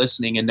here are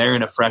listening and they're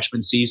in a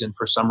freshman season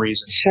for some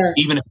reason,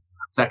 even if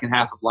it's the second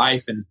half of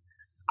life. And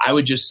I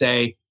would just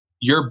say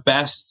your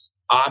best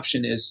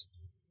option is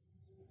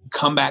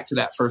come back to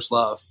that first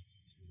love.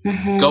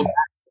 Mm-hmm. Go back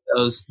to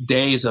those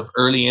days of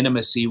early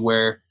intimacy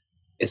where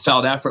it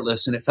felt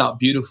effortless and it felt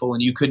beautiful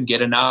and you couldn't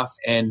get enough,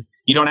 and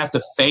you don't have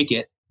to fake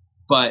it,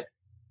 but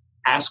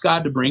ask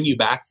God to bring you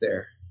back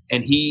there,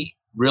 and he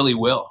really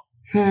will.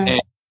 And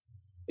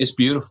it's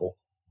beautiful.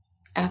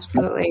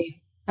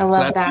 Absolutely. I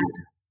love that.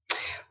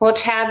 Well,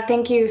 Chad,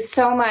 thank you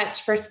so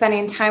much for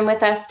spending time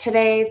with us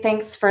today.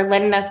 Thanks for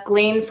letting us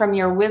glean from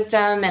your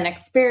wisdom and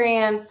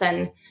experience.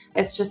 And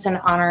it's just an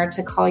honor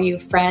to call you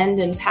friend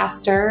and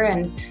pastor,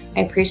 and I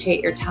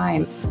appreciate your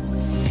time.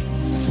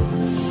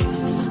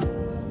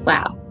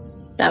 Wow.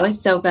 That was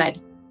so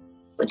good.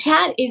 Well,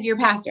 Chad is your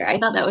pastor. I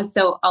thought that was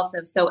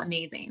also so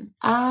amazing.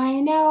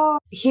 I know.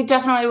 He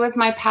definitely was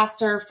my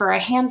pastor for a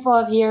handful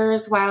of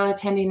years while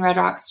attending Red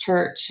Rocks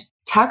Church.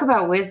 Talk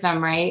about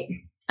wisdom, right?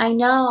 I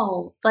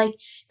know. Like,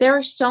 there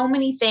are so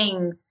many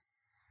things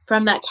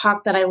from that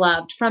talk that I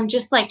loved, from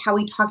just like how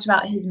he talked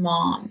about his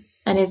mom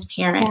and his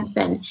parents,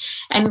 and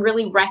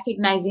really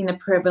recognizing the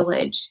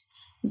privilege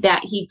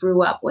that he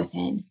grew up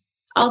within.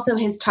 Also,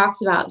 his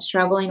talks about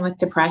struggling with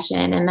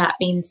depression and that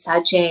being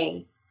such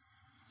a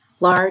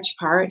large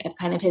part of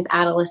kind of his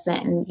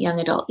adolescent and young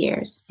adult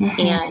years.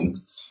 And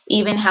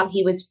even how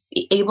he was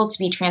able to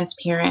be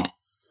transparent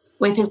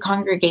with his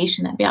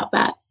congregation about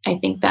that. I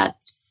think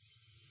that's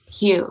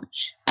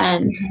huge.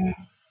 And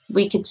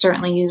we could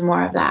certainly use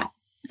more of that,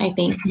 I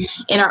think,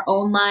 in our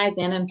own lives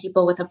and in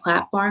people with a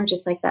platform,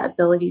 just like that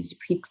ability to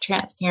be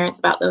transparent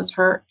about those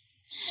hurts.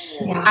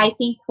 Yeah. I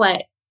think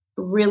what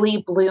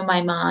really blew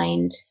my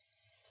mind,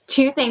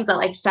 two things that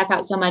like stuck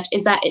out so much,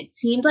 is that it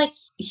seemed like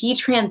he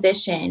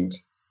transitioned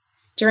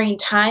during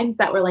times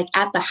that were like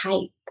at the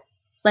height.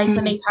 Like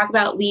when they talk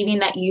about leaving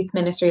that youth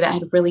ministry that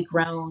had really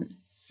grown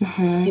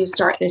to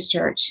start this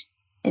church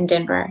in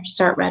Denver,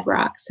 start Red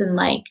Rocks, and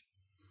like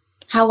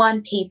how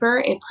on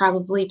paper it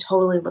probably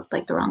totally looked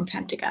like the wrong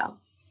time to go.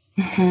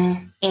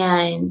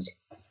 And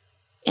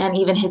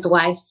even his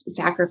wife's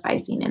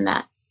sacrificing in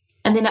that.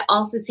 And then it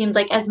also seemed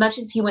like, as much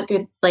as he went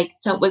through, like,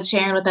 so was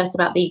sharing with us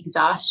about the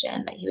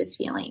exhaustion that he was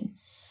feeling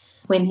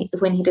when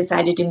he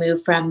decided to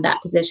move from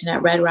that position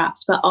at Red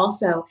Rocks, but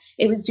also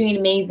it was doing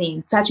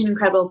amazing, such an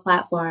incredible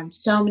platform,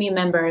 so many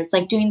members,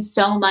 like doing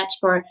so much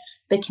for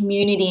the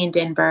community in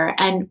Denver,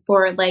 and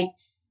for like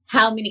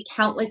how many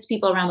countless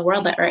people around the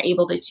world that are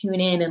able to tune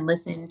in and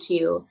listen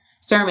to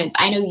sermons.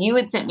 I know you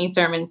had sent me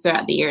sermons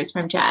throughout the years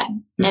from Chad.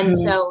 And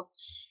so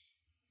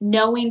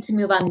knowing to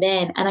move on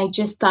then, and I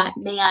just thought,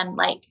 man,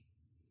 like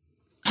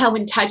how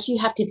in touch you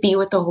have to be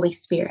with the Holy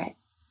Spirit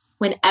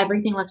when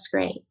everything looks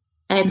great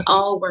and it's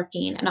all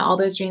working and all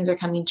those dreams are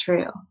coming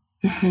true.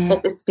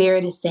 But the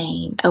Spirit is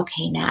saying,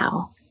 okay,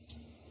 now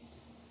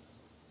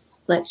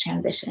let's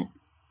transition.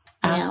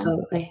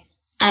 Absolutely.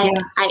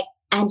 And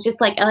and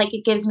just like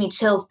it gives me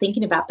chills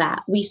thinking about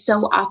that. We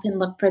so often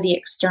look for the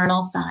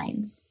external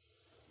signs,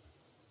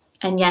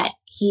 and yet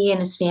he and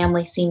his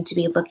family seem to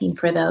be looking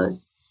for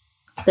those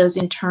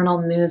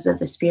internal moves of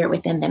the Spirit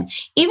within them.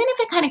 Even if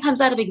it kind of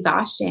comes out of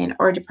exhaustion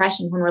or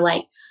depression, when we're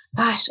like,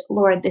 gosh,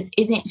 Lord, this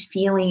isn't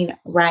feeling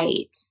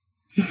right.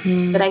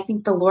 But I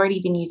think the Lord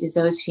even uses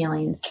those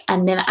feelings.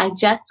 And then I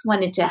just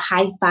wanted to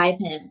high five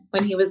him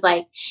when he was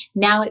like,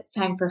 now it's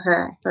time for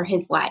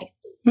his wife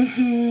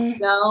to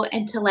go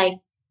and to like,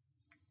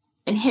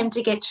 and him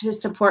to get to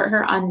support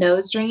her on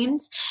those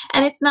dreams.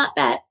 And it's not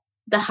that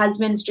the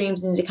husband's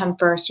dreams need to come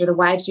first or the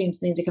wife's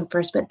dreams need to come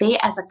first, but they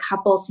as a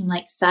couple seem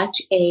like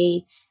such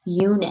a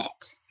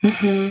unit,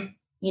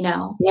 you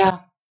know?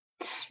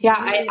 Yeah,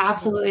 I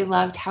absolutely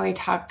loved how he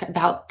talked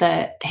about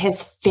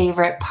his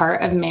favorite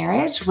part of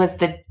marriage was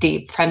the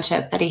deep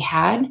friendship that he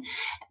had.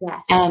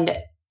 Yes. And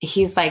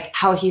he's like,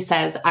 how he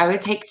says, I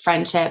would take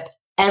friendship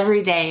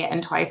every day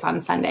and twice on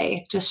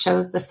Sunday. Just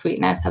shows the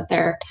sweetness of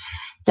their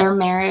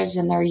marriage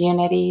and their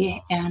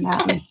unity. And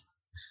it's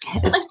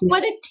like, just,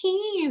 what a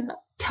team.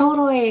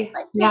 Totally.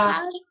 Like,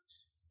 yeah.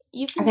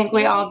 I think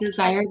we all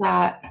desire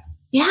that.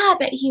 Yeah,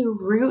 that he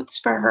roots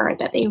for her,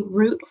 that they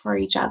root for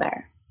each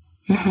other.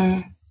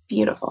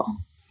 Beautiful.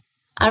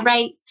 All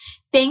right.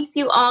 Thanks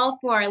you all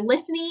for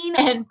listening,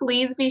 and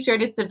please be sure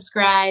to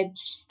subscribe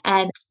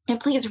and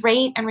please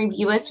rate and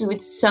review us. We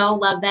would so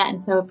love that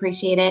and so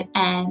appreciate it.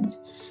 And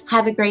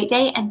have a great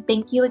day. And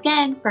thank you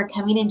again for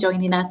coming and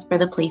joining us for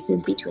The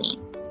Places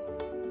Between.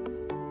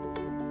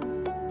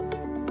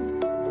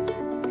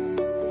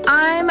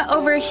 I'm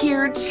over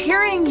here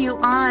cheering you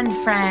on,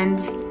 friend.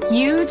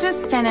 You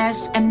just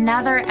finished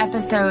another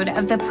episode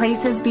of the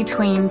Places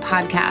Between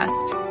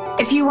podcast.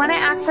 If you want to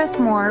access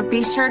more,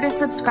 be sure to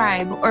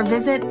subscribe or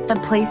visit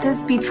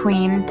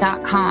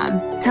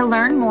theplacesbetween.com to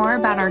learn more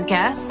about our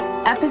guests,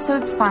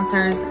 episode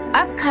sponsors,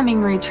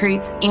 upcoming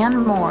retreats,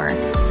 and more.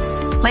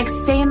 Like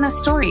Stay in the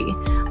Story,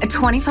 a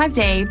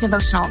 25-day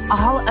devotional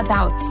all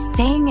about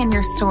staying in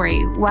your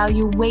story while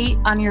you wait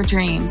on your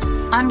dreams,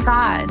 on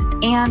God,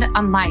 and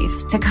on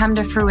life to come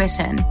to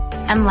fruition.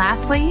 And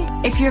lastly,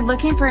 if you're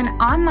looking for an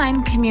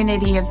online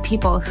community of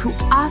people who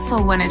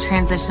also want to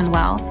transition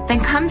well, then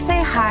come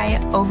say hi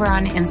over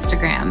on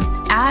Instagram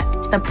at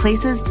The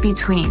Places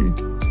Between.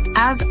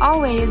 As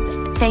always,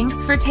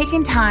 thanks for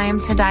taking time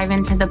to dive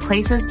into the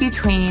places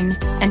between.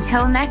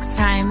 Until next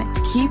time,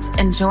 keep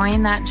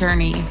enjoying that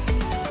journey.